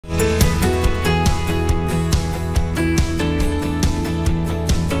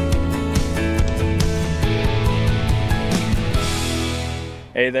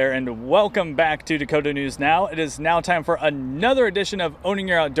Hey there, and welcome back to Dakota News Now. It is now time for another edition of Owning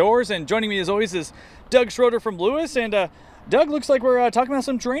Your Outdoors, and joining me as always is Doug Schroeder from Lewis. And Doug, looks like we're talking about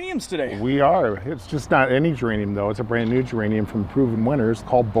some geraniums today. We are. It's just not any geranium though. It's a brand new geranium from Proven Winners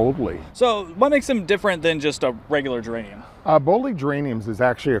called Boldly. So what makes them different than just a regular geranium? Boldly geraniums is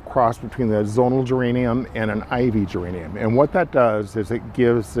actually a cross between the zonal geranium and an ivy geranium. And what that does is it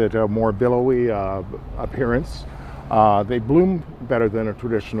gives it a more billowy appearance. They bloom better than a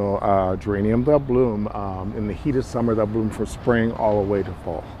traditional geranium. They'll bloom in the heat of summer. They'll bloom from spring all the way to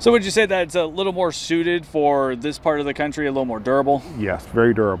fall. So would you say that it's a little more suited for this part of the country, a little more durable? Yes,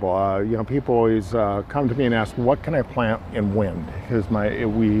 very durable. You know, people always come to me and ask, what can I plant in wind? Because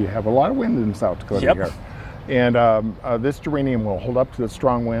we have a lot of wind in South Dakota here. And this geranium will hold up to the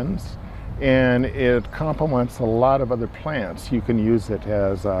strong winds, and it complements a lot of other plants. You can use it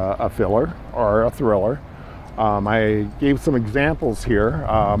as a filler or a thriller. I gave some examples here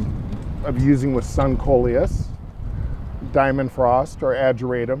of using with sun coleus, diamond frost, or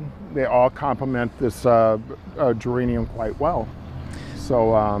ageratum. They all complement this geranium quite well.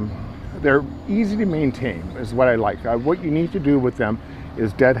 So they're easy to maintain is what I like. What you need to do with them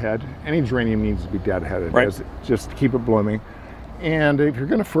is deadhead. Any geranium needs to be deadheaded, right, just to keep it blooming. And if you're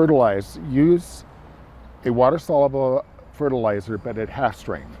going to fertilize, use a water-soluble fertilizer, but at half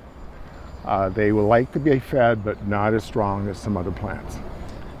strength. They will like to be fed, but not as strong as some other plants.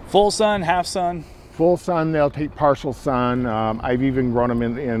 Full sun, half sun? Full sun, they'll take partial sun. I've even grown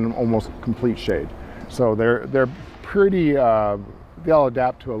them in almost complete shade. So they're pretty, they'll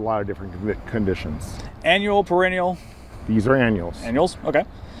adapt to a lot of different conditions. Annual, perennial? These are annuals. Annuals, okay.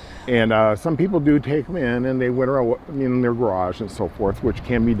 And some people do take them in and they winter in their garage and so forth, which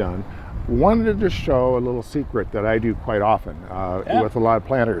can be done. Wanted to just show a little secret that I do quite often with a lot of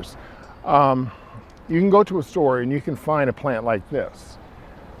planters. You can go to a store and you can find a plant like this.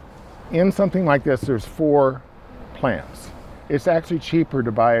 In something like this, there's 4 plants. It's actually cheaper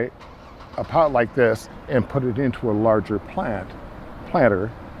to buy a pot like this and put it into a larger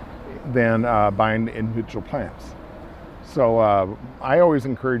planter than buying individual plants. So I always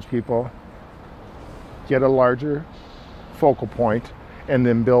encourage people, get a larger focal point and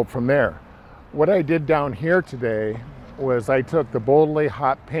then build from there. What I did down here today was I took the Boldly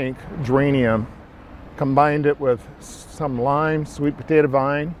Hot Pink geranium, combined it with some lime, sweet potato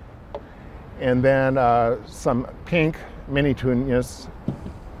vine, and then some pink mini tunias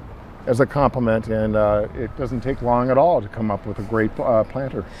as a complement, and it doesn't take long at all to come up with a great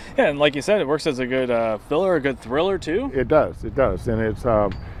planter. Yeah, and like you said, it works as a good filler, a good thriller too. It does, and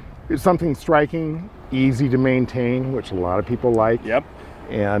it's something striking, easy to maintain, which a lot of people like. Yep.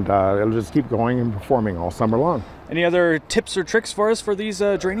 And it'll just keep going and performing all summer long. Any other tips or tricks for us for these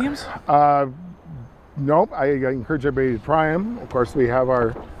geraniums? Nope, I encourage everybody to try them. Of course, we have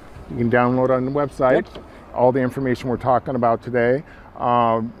you can download on the website, all the information we're talking about today.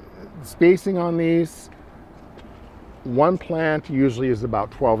 Spacing on these, one plant usually is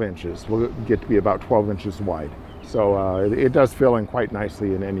about 12 inches. Will get to be about 12 inches wide. So it does fill in quite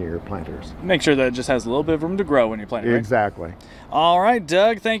nicely in any of your planters. Make sure that it just has a little bit of room to grow when you plant it, right? Exactly. All right,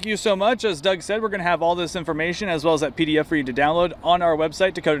 Doug, thank you so much. As Doug said, we're going to have all this information as well as that PDF for you to download on our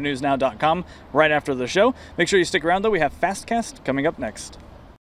website, dakotanewsnow.com, right after the show. Make sure you stick around, though. We have FastCast coming up next.